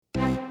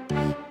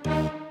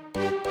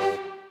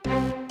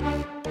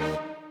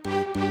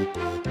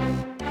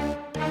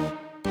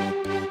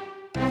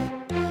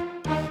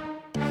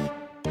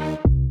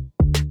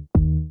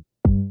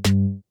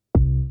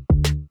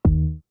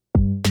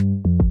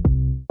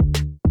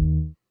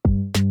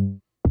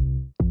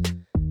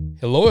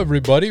Hello,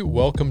 everybody.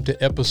 Welcome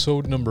to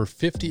episode number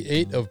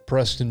 58 of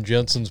Preston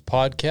Jensen's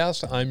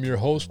podcast. I'm your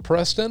host,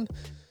 Preston.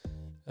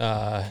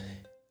 Happy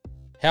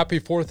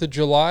 4th of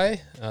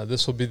July.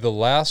 This will be the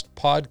last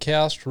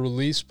podcast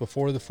released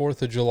before the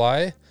 4th of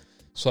July.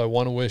 So I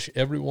want to wish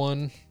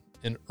everyone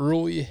an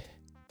early,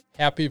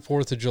 happy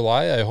 4th of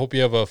July. I hope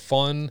you have a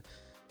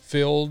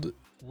fun-filled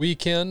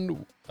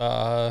weekend,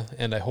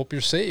 and I hope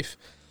you're safe.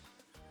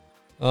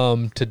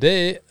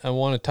 Today, I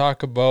want to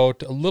talk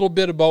about a little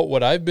bit about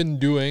what I've been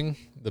doing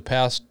the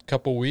past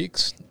couple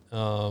weeks.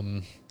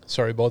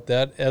 Sorry about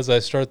that. As I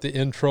start the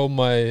intro,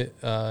 my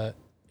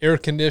air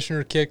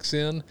conditioner kicks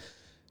in.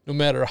 No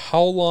matter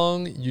how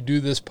long you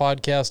do this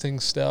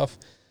podcasting stuff,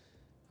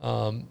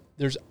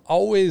 there's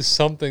always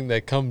something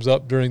that comes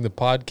up during the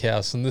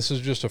podcast, and this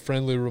is just a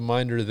friendly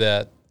reminder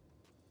that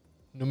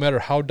no matter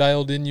how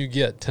dialed in you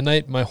get,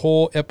 tonight my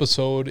whole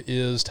episode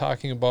is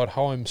talking about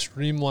how I'm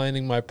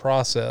streamlining my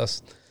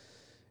process.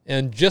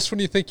 And just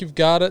when you think you've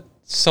got it,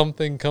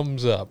 something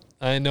comes up.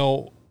 I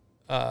know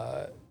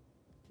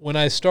when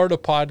I start a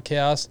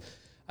podcast,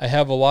 I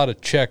have a lot of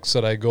checks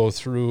that I go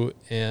through,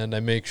 and I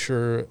make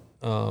sure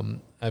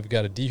I've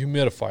got a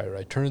dehumidifier.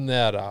 I turn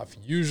that off.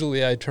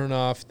 Usually I turn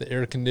off the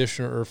air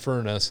conditioner or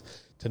furnace.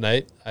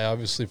 Tonight, I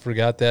obviously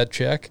forgot that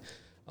check.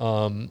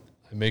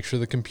 I make sure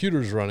the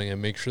computer's running. I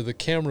make sure the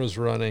camera's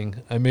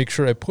running. I make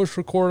sure I push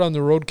record on the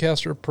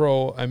Rodecaster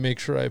Pro. I make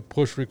sure I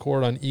push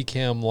record on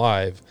Ecamm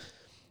Live.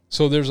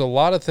 So there's a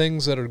lot of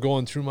things that are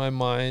going through my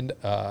mind.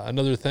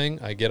 Another thing,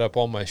 I get up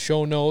all my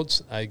show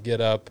notes. I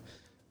get up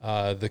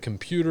the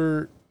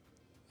computer,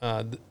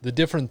 the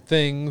different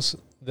things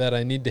that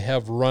I need to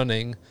have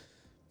running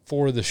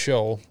for the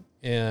show.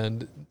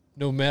 And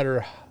no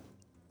matter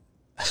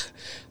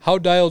how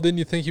dialed in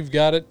you think you've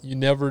got it, you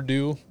never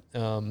do.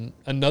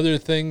 Another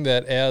thing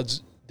that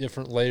adds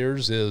different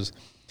layers is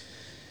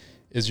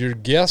your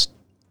guest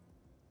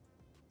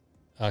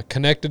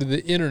connected to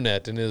the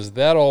internet, and is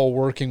that all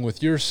working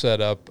with your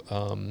setup?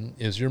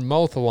 Is your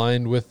mouth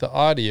aligned with the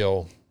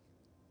audio?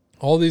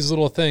 All these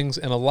little things,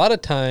 and a lot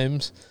of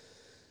times,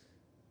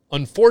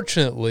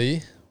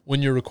 unfortunately,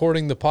 when you're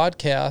recording the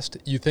podcast,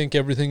 you think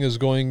everything is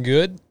going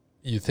good.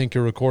 You think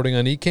you're recording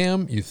on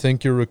Ecamm. You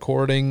think you're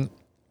recording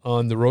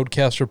on the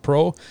Rodecaster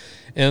Pro,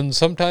 and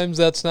sometimes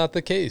that's not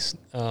the case.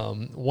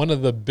 One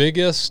of the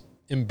biggest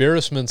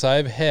embarrassments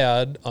I've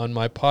had on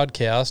my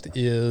podcast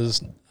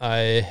is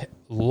I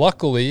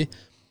luckily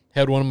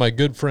had one of my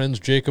good friends,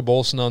 Jacob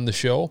Olson, on the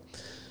show.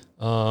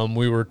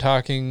 We were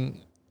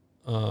talking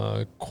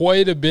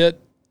quite a bit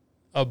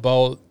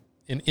about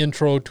an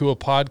intro to a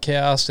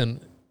podcast,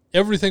 and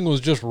everything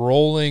was just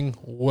rolling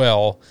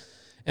well.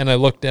 And I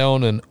looked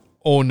down and,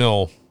 oh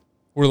no,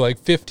 we're like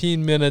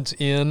 15 minutes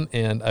in,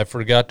 and I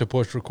forgot to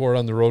push record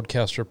on the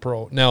Rodecaster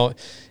Pro. Now,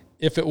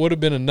 if it would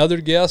have been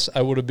another guest,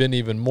 I would have been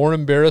even more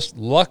embarrassed.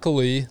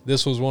 Luckily,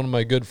 this was one of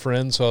my good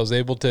friends, so I was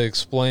able to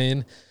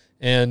explain,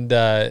 and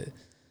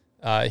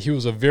he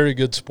was a very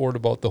good sport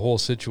about the whole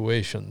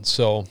situation.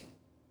 So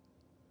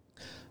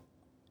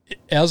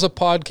as a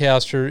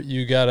podcaster,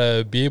 you got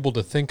to be able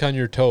to think on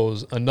your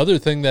toes. Another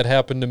thing that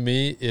happened to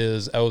me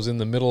is I was in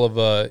the middle of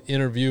an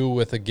interview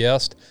with a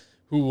guest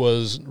who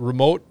was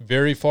remote,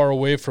 very far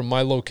away from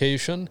my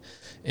location,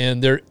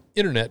 and their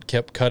internet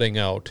kept cutting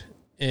out.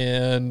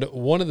 And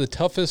one of the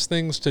toughest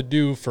things to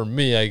do for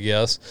me, I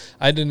guess,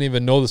 I didn't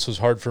even know this was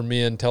hard for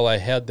me until I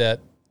had that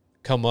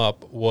come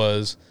up,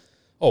 was,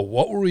 oh,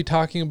 what were we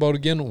talking about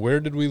again? Where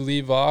did we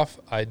leave off?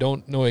 I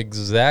don't know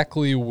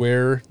exactly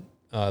where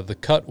the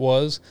cut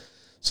was.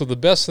 So the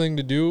best thing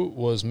to do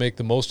was make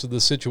the most of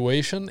the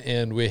situation,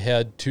 and we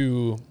had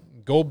to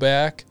go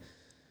back,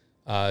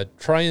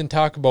 try and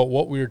talk about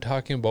what we were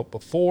talking about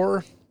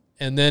before,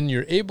 and then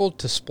you're able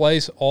to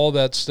splice all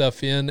that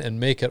stuff in and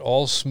make it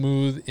all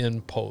smooth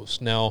in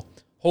post. Now,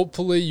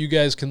 hopefully you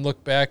guys can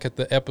look back at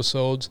the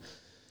episodes,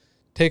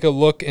 take a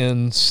look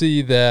and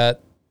see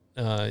that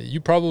you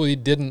probably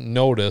didn't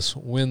notice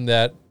when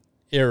that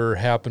error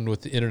happened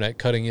with the internet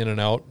cutting in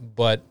and out,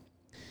 but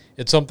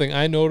it's something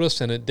I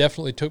noticed, and it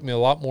definitely took me a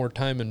lot more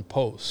time in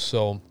post.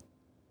 So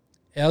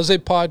as a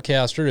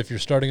podcaster, if you're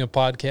starting a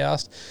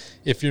podcast,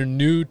 if you're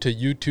new to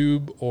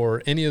YouTube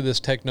or any of this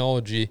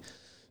technology,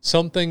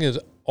 something is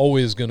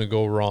always going to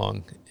go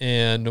wrong.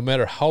 And no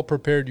matter how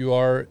prepared you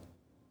are,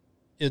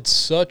 it's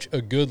such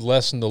a good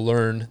lesson to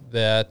learn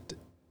that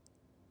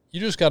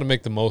you just got to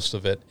make the most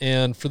of it.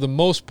 And for the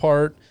most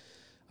part,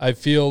 I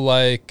feel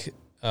like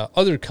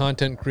other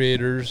content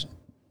creators,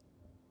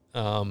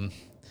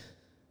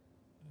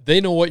 they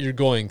know what you're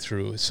going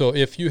through. So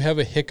if you have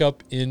a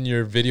hiccup in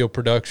your video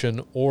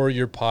production or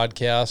your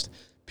podcast,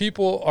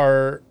 people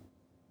are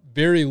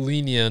very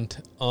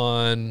lenient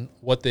on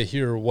what they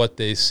hear or what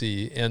they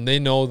see. And they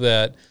know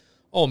that,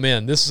 oh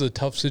man, this is a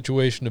tough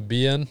situation to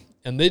be in.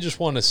 And they just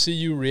want to see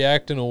you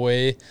react in a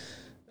way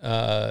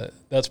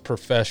that's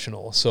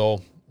professional.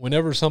 So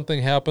whenever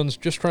something happens,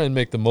 just try and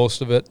make the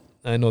most of it.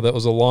 I know that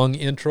was a long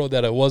intro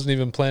that I wasn't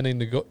even planning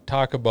to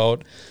talk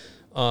about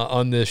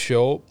on this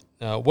show.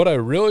 What I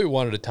really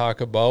wanted to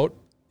talk about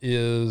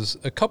is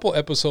a couple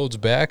episodes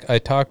back, I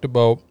talked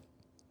about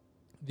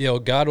the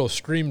Elgato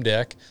Stream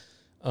Deck,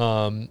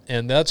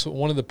 and that's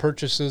one of the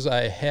purchases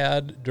I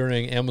had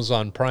during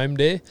Amazon Prime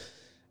Day,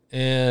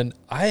 and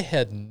I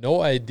had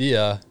no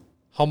idea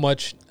how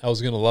much I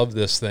was going to love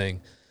this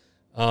thing.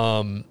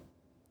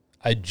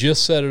 I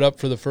just set it up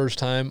for the first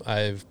time.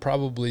 I've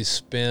probably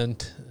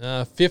spent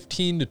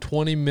 15 to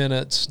 20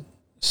 minutes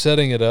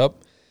setting it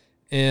up.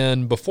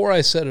 And before I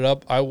set it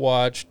up, I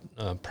watched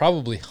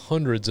probably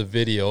hundreds of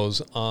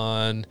videos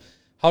on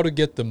how to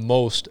get the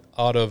most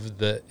out of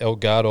the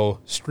Elgato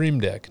Stream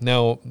Deck.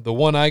 Now, the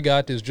one I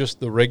got is just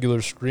the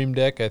regular Stream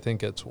Deck. I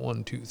think it's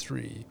 1, 2,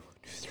 3,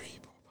 4, 5.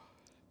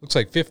 Looks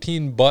like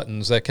 15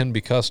 buttons that can be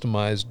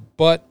customized,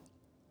 but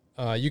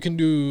you can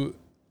do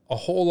a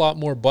whole lot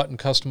more button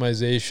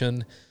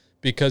customization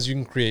because you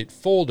can create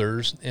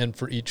folders, and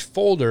for each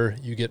folder,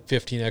 you get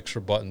 15 extra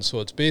buttons.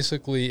 So it's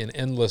basically an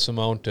endless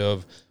amount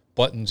of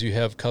buttons you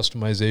have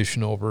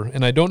customization over.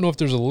 And I don't know if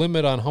there's a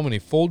limit on how many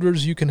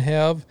folders you can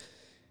have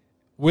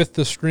with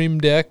the Stream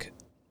Deck,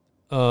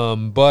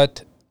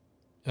 but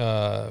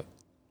it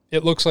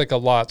looks like a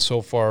lot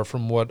so far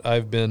from what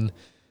I've been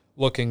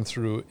looking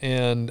through.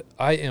 And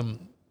I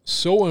am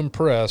so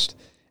impressed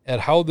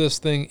at how this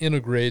thing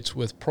integrates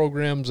with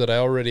programs that I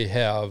already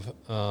have.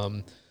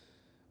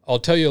 I'll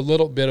tell you a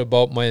little bit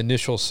about my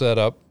initial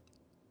setup.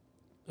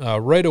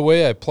 Right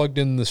away, I plugged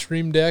in the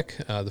Stream Deck.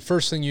 The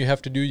first thing you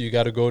have to do, you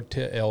got to go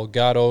to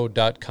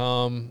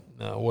elgato.com,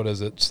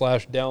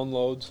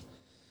 /downloads.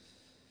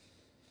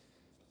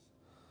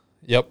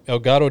 Yep,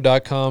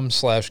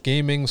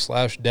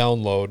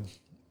 elgato.com/gaming/download.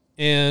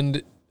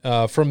 And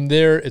from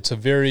there, it's a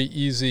very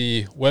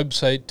easy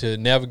website to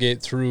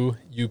navigate through.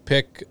 You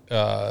pick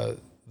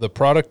the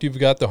product, you've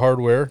got the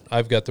hardware.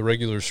 I've got the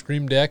regular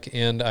Stream Deck,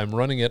 and I'm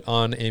running it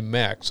on a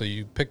Mac. So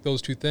you pick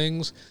those two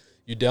things,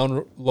 you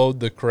download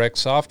the correct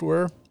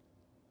software,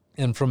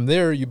 and from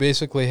there, you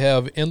basically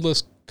have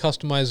endless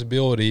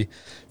customizability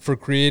for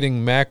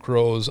creating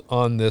macros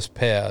on this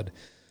pad.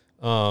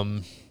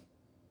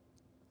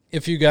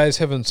 If you guys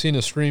haven't seen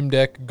a Stream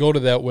Deck, go to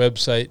that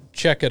website,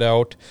 check it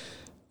out.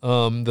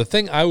 The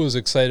thing I was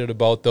excited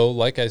about, though,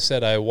 like I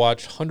said, I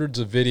watched hundreds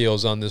of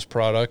videos on this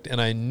product,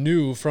 and I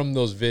knew from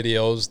those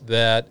videos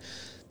that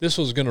this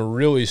was going to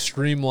really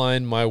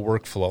streamline my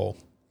workflow.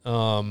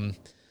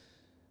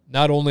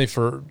 Not only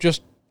for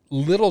just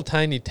little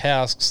tiny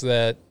tasks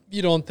that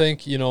you don't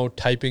think,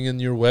 typing in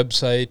your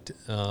website.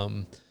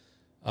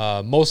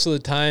 Most of the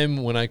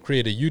time when I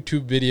create a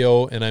YouTube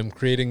video and I'm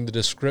creating the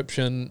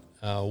description,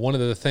 one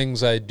of the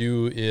things I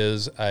do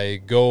is I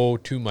go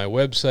to my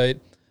website,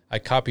 I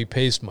copy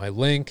paste my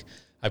link,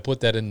 I put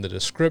that in the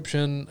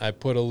description, I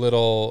put a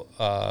little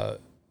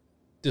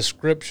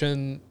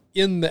description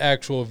in the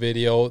actual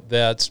video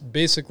that's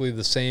basically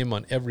the same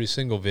on every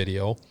single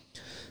video.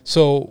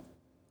 So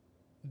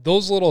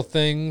those little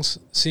things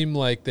seem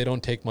like they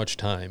don't take much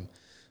time,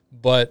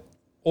 but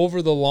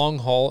over the long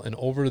haul and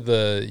over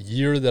the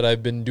year that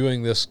I've been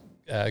doing this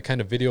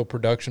kind of video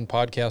production,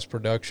 podcast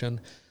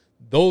production,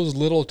 those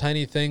little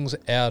tiny things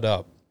add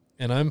up.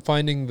 And I'm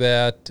finding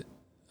that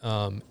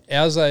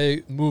as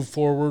I move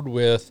forward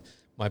with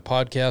my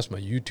podcast, my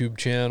YouTube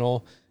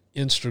channel,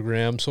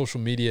 Instagram, social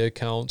media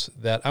accounts,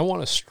 that I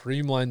want to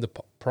streamline the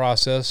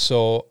process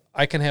so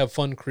I can have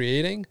fun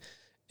creating,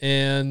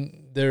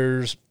 and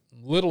there's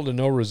little to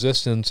no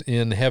resistance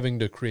in having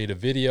to create a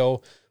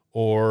video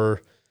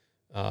or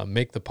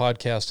make the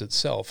podcast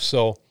itself.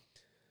 So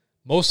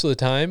most of the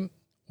time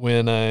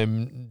when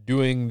I'm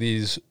doing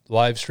these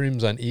live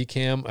streams on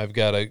Ecamm, I've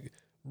got to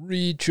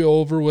reach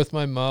over with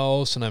my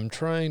mouse and I'm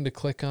trying to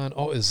click on,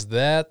 is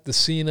that the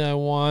scene I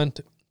want?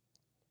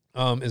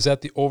 Is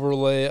that the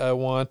overlay I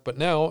want? But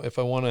now if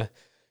I want to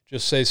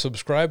just say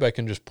subscribe, I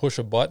can just push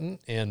a button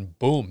and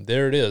boom,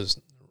 there it is,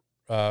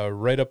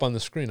 right up on the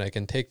screen. I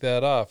can take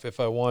that off. If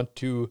I want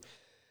to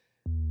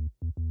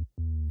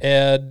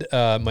add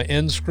my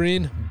end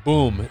screen,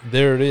 boom,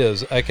 there it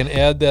is. I can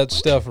add that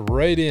stuff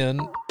right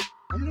in.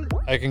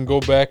 I can go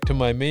back to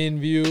my main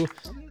view.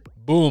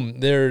 Boom,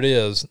 there it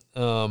is.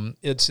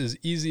 It's as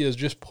easy as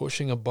just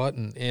pushing a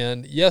button.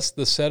 And yes,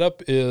 the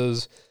setup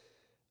is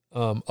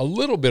a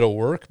little bit of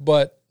work,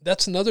 but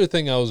that's another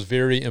thing I was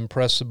very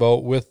impressed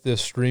about with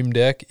this Stream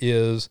Deck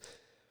is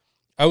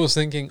I was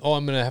thinking,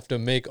 I'm going to have to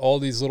make all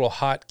these little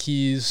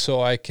hotkeys so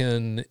I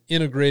can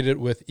integrate it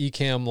with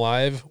Ecamm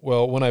Live.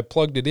 Well, when I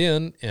plugged it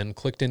in and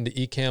clicked into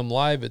Ecamm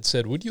Live, it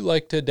said, would you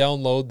like to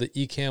download the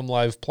Ecamm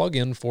Live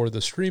plugin for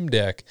the Stream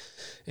Deck?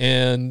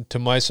 And to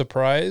my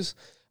surprise,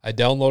 I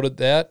downloaded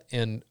that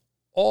and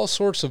all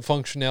sorts of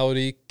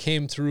functionality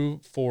came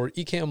through for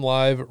Ecamm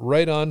Live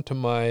right onto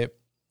my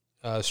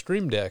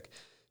Stream Deck.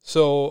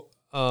 So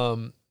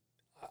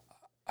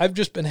I've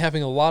just been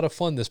having a lot of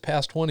fun this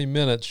past 20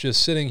 minutes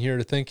just sitting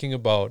here thinking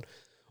about,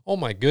 oh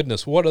my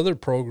goodness, what other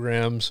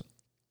programs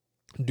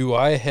do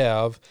I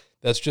have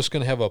that's just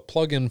going to have a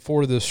plugin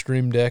for this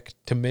Stream Deck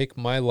to make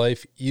my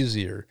life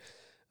easier?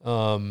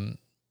 For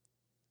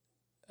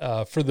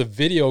the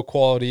video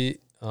quality,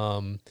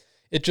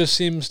 it just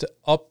seems to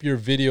up your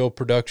video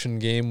production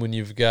game when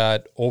you've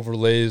got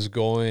overlays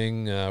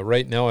going.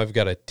 Right now I've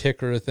got a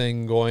ticker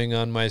thing going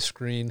on my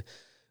screen.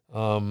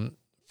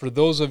 For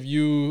those of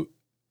you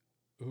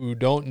who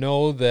don't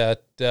know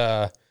that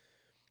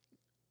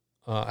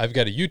I've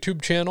got a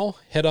YouTube channel,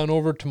 head on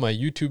over to my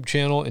YouTube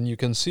channel and you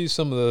can see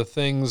some of the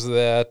things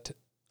that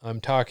I'm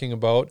talking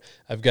about.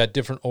 I've got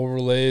different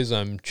overlays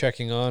I'm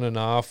checking on and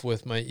off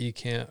with my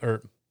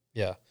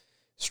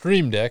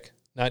Stream Deck,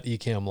 not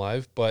Ecamm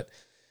Live, but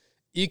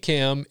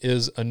Ecamm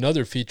is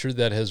another feature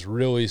that has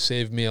really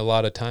saved me a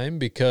lot of time,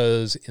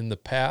 because in the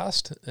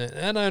past,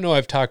 and I know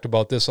I've talked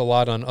about this a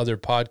lot on other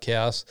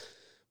podcasts,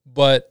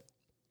 but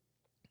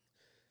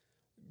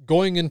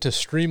going into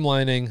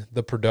streamlining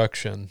the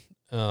production,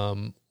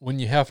 when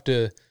you have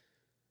to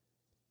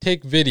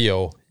take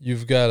video,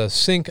 you've got to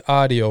sync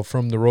audio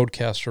from the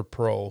Rodecaster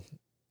Pro.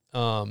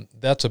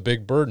 That's a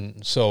big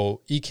burden.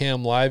 So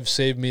Ecamm Live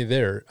saved me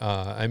there.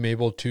 I'm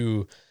able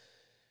to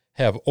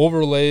have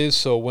overlays.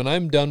 So when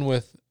I'm done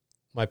with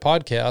my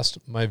podcast,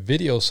 my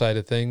video side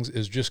of things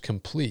is just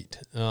complete.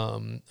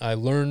 I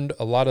learned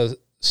a lot of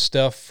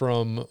stuff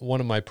from one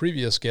of my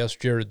previous guests,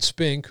 Jared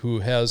Spink, who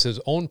has his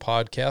own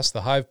podcast,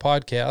 the Hive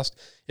Podcast.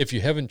 If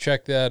you haven't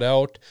checked that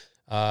out,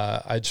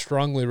 I'd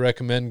strongly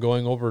recommend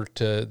going over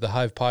to the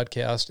Hive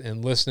Podcast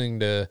and listening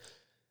to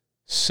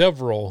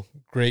several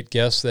great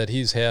guests that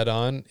he's had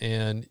on.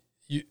 And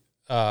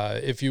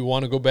if you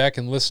want to go back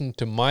and listen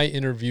to my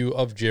interview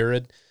of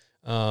Jared,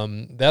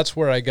 that's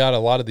where I got a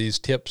lot of these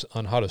tips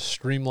on how to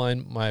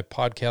streamline my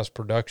podcast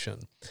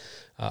production.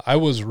 I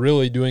was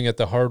really doing it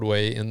the hard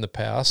way in the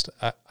past.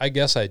 I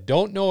guess I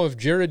don't know if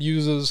Jared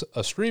uses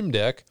a Stream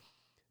Deck,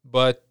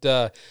 but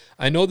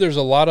I know there's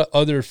a lot of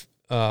other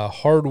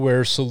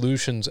hardware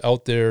solutions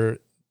out there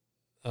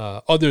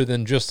other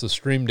than just the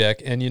Stream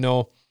Deck. And,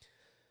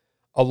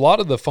 a lot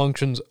of the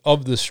functions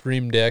of the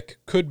Stream Deck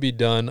could be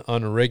done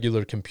on a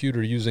regular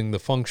computer using the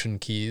function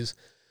keys,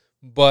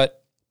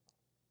 but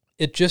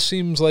it just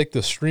seems like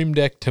the Stream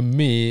Deck to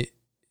me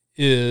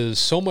is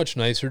so much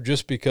nicer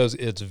just because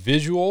it's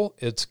visual.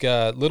 It's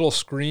got little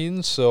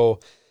screens,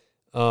 so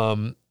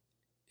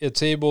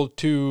it's able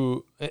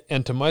to,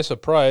 and to my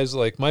surprise,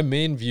 like my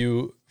main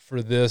view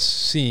for this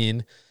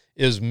scene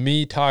is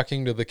me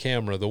talking to the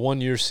camera, the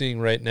one you're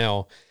seeing right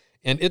now,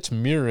 and it's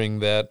mirroring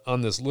that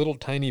on this little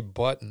tiny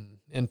button.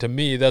 And to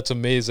me, that's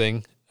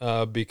amazing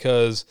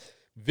because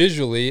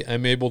visually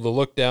I'm able to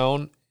look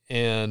down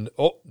and,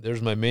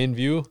 there's my main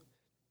view.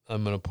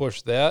 I'm going to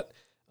push that.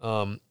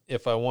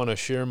 If I want to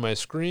share my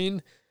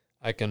screen,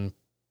 I can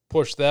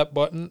push that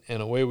button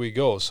and away we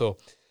go. So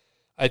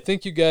I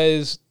think you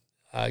guys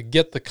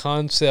get the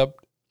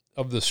concept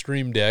of the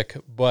Stream Deck,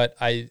 but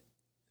I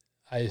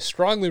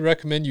strongly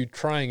recommend you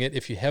trying it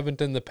if you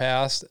haven't in the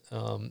past.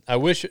 I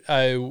wish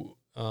I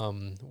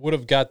would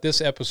have got this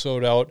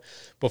episode out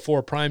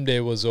before Prime Day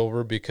was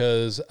over,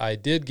 because I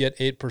did get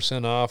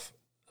 8% off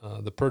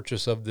the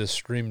purchase of this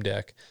Stream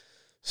Deck.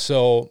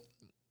 So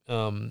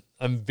I'm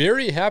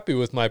very happy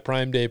with my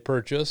Prime Day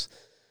purchase.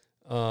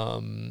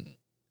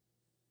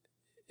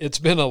 It's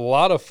been a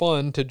lot of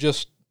fun to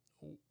just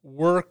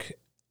work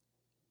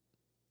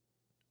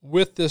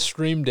with this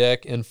Stream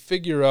Deck and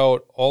figure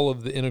out all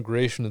of the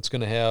integration it's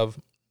going to have.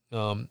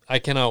 I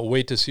cannot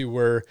wait to see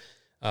where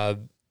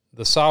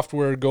the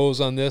software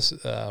goes on this.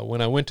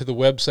 When I went to the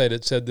website,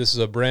 it said this is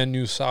a brand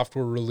new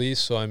software release,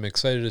 so I'm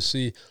excited to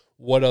see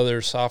what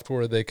other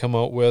software they come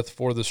out with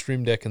for the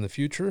Stream Deck in the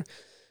future.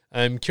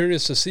 I'm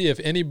curious to see if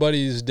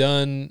anybody's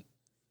done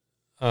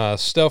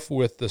stuff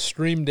with the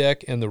Stream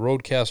Deck and the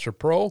Rodecaster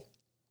Pro.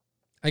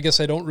 I guess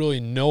I don't really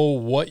know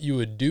what you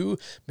would do.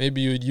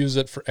 Maybe you would use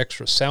it for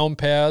extra sound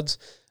pads.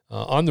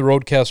 On the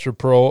Rodecaster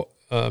Pro,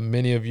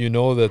 many of you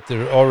know that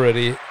there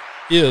already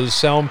is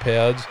sound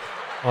pads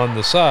on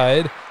the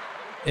side.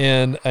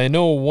 And I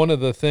know one of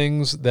the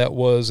things that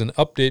was an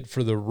update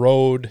for the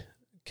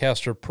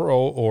Rodecaster Pro,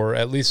 or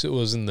at least it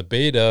was in the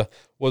beta,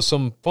 was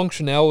some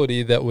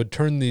functionality that would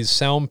turn these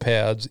sound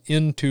pads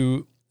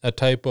into a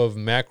type of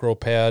macro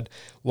pad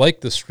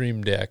like the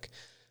Stream Deck.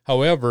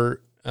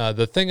 However,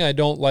 the thing I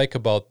don't like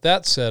about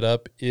that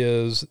setup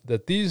is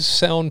that these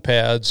sound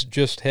pads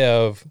just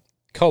have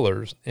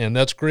colors, and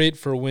that's great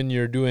for when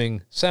you're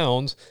doing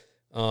sounds.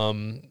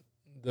 The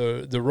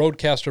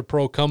Rodecaster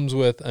Pro comes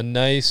with a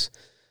nice,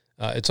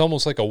 it's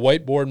almost like a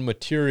whiteboard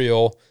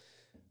material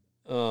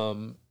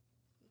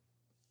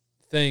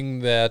thing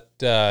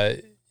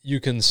that you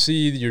can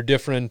see your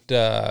different,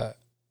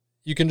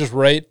 you can just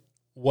write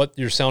what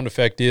your sound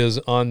effect is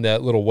on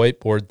that little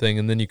whiteboard thing,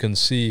 and then you can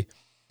see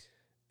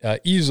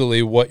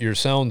easily what your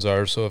sounds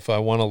are. So if I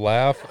want to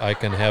laugh, I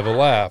can have a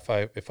laugh.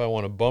 If I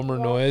want a bummer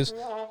noise,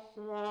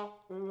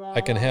 I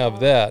can have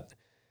that.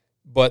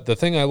 But the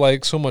thing I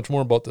like so much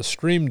more about the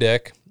Stream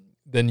Deck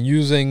than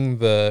using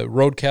the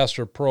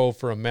Rodecaster Pro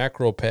for a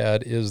macro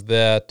pad is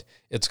that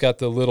it's got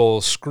the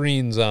little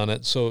screens on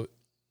it. So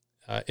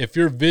if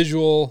you're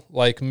visual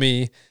like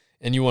me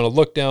and you want to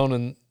look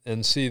down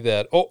and see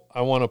that,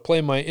 I want to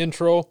play my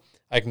intro,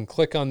 I can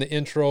click on the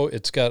intro.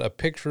 It's got a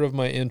picture of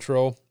my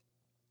intro.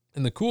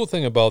 And the cool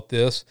thing about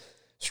this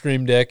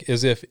Stream Deck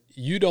is if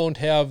you don't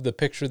have the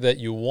picture that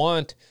you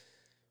want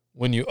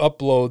when you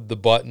upload the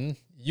button,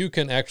 you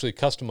can actually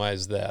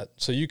customize that.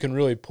 So you can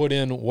really put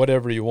in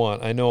whatever you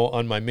want. I know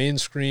on my main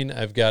screen,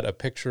 I've got a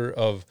picture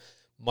of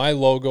my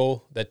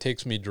logo that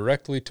takes me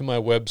directly to my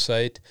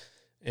website.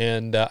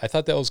 And I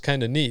thought that was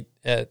kind of neat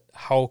at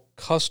how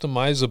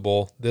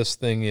customizable this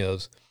thing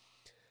is.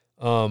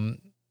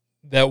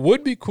 That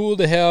would be cool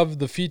to have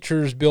the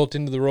features built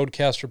into the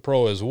Rodecaster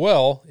Pro as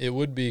well. It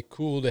would be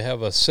cool to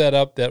have a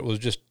setup that was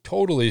just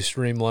totally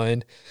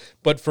streamlined.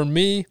 But for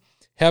me,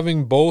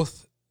 having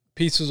both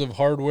pieces of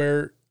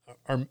hardware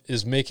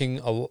is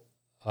making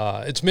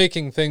it's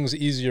making things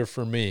easier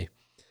for me.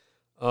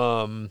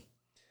 Boy,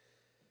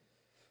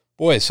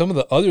 some of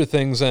the other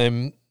things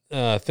I'm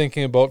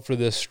thinking about for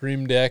this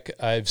Stream Deck,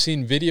 I've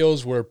seen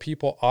videos where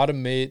people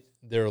automate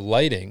their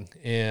lighting,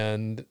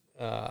 and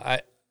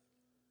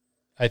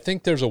I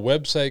think there's a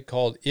website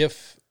called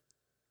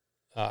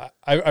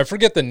I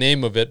forget the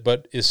name of it,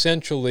 but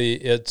essentially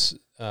it's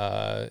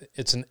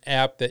an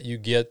app that you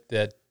get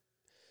that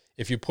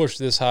if you push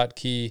this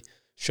hotkey,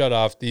 shut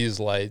off these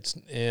lights.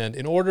 And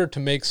in order to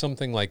make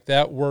something like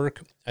that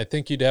work, I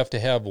think you'd have to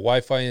have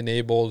Wi-Fi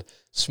enabled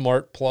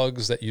smart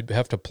plugs that you'd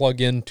have to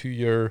plug into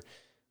your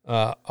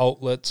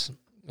outlets.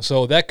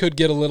 So that could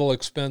get a little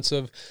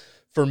expensive.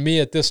 For me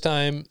at this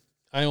time,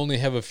 I only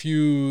have a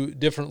few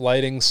different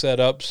lighting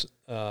setups.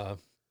 I've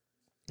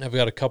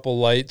got a couple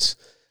lights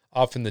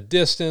off in the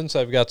distance.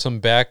 I've got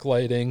some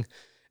backlighting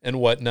and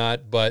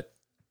whatnot. But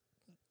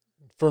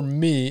for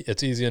me,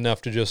 it's easy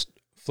enough to just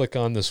flick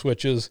on the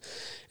switches.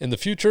 In the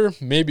future,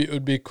 maybe it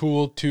would be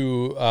cool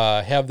to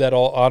have that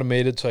all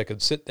automated so I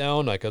could sit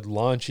down, I could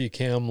launch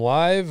Ecamm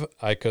Live,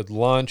 I could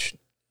launch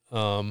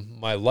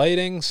my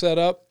lighting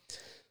setup,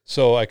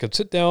 so I could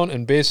sit down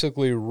and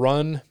basically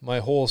run my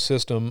whole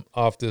system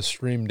off this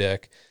Stream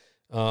Deck.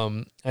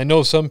 I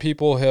know some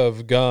people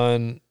have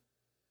gone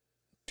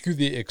to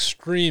the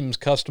extremes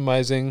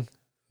customizing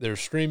their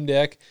Stream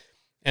Deck,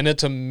 and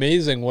it's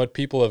amazing what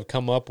people have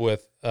come up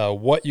with,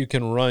 what you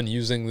can run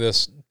using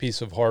this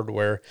piece of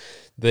hardware.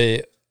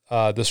 The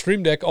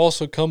Stream Deck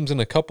also comes in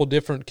a couple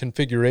different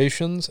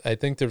configurations. I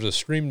think there's a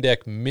Stream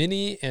Deck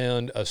Mini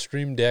and a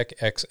Stream Deck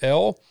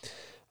XL.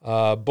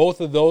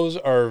 Both of those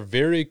are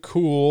very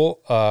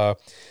cool.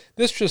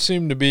 This just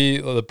seemed to be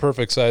the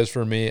perfect size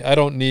for me. I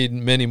don't need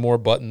many more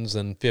buttons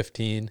than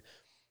 15.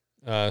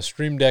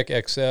 Stream Deck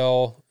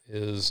XL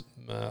is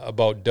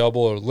about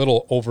double or a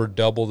little over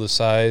double the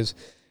size.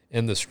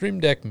 And the Stream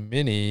Deck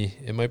Mini,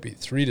 it might be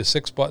 3 to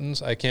 6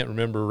 buttons. I can't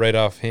remember right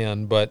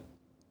offhand, but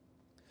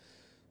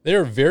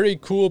they're very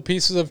cool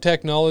pieces of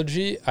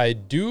technology. I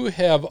do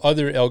have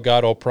other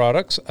Elgato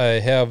products. I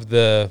have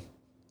the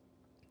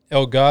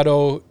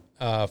Elgato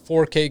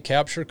 4K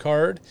capture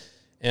card,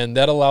 and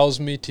that allows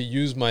me to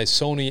use my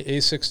Sony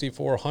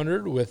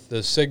a6400 with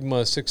the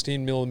Sigma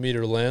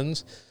 16mm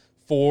lens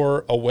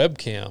for a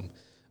webcam.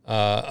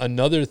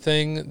 Another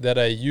thing that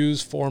I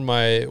use for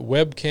my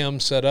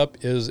webcam setup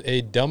is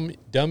a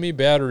dummy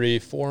battery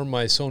for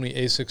my Sony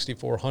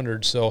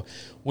a6400. So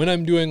when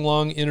I'm doing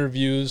long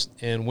interviews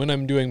and when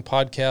I'm doing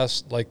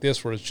podcasts like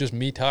this where it's just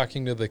me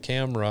talking to the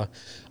camera,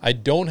 I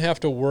don't have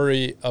to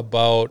worry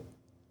about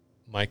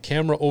my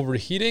camera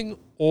overheating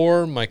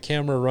or my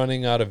camera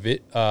running out of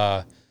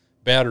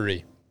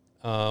battery.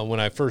 When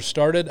I first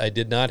started, I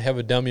did not have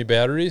a dummy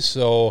battery,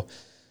 so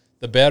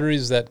the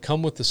batteries that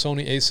come with the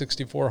Sony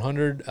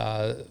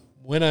a6400,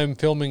 when I'm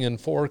filming in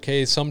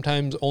 4K,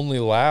 sometimes only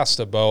last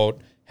about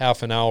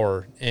half an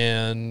hour.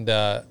 And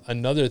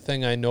another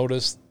thing I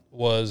noticed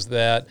was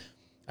that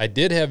I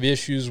did have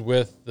issues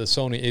with the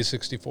Sony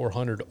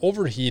a6400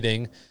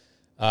 overheating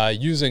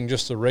using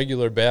just the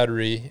regular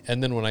battery.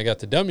 And then when I got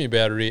the dummy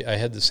battery, I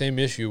had the same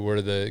issue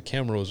where the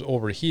camera was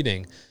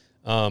overheating.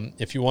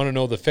 If you want to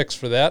know the fix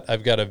for that,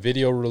 I've got a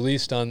video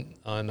released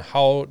on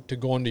how to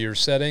go into your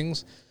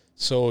settings.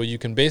 So you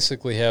can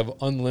basically have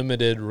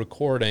unlimited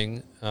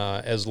recording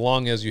as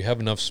long as you have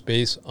enough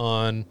space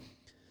on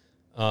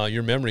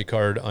your memory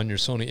card on your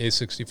Sony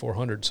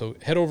a6400. So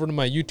head over to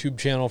my YouTube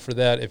channel for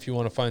that if you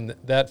want to find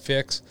that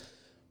fix.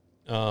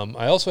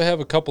 I also have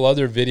a couple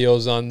other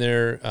videos on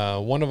there.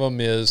 One of them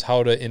is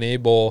how to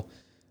enable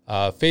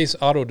face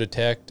auto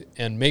detect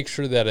and make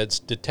sure that it's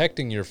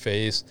detecting your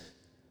face.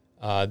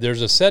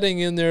 There's a setting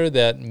in there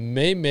that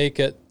may make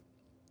it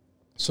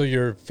so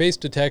your face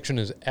detection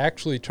is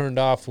actually turned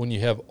off when you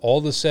have all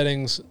the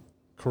settings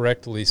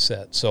correctly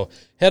set. So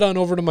head on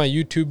over to my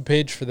YouTube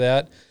page for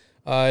that.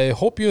 I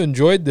hope you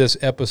enjoyed this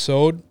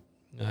episode.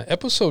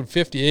 Episode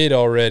 58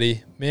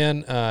 already.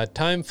 Man,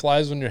 time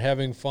flies when you're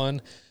having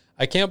fun.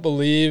 I can't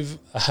believe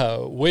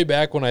way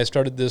back when I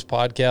started this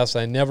podcast,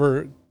 I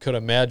never could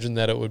imagine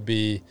that it would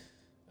be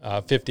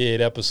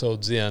 58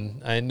 episodes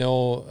in. I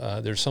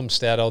know there's some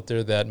stat out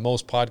there that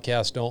most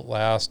podcasts don't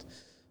last.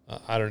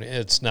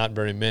 It's not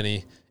very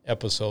many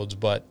episodes,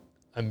 but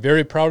I'm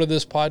very proud of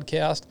this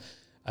podcast.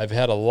 I've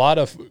had a lot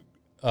of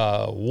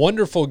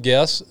wonderful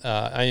guests.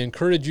 I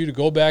encourage you to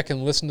go back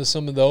and listen to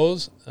some of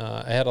those.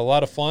 I had a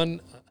lot of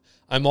fun.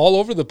 I'm all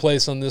over the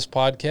place on this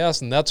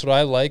podcast, and that's what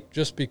I like,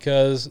 just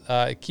because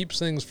it keeps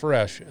things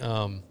fresh.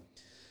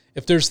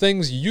 If there's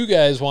things you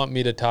guys want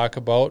me to talk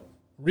about,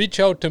 reach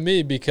out to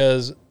me,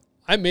 because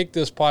I make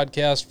this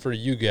podcast for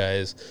you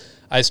guys.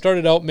 I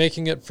started out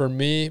making it for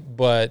me,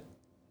 but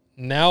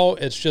now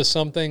it's just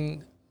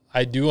something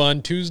I do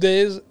on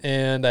Tuesdays,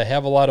 and I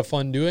have a lot of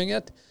fun doing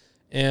it,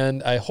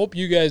 and I hope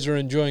you guys are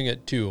enjoying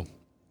it too.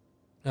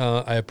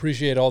 I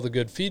appreciate all the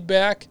good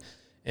feedback,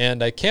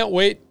 and I can't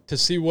wait to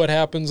see what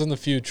happens in the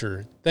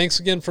future. Thanks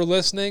again for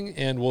listening,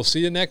 and we'll see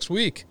you next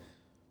week.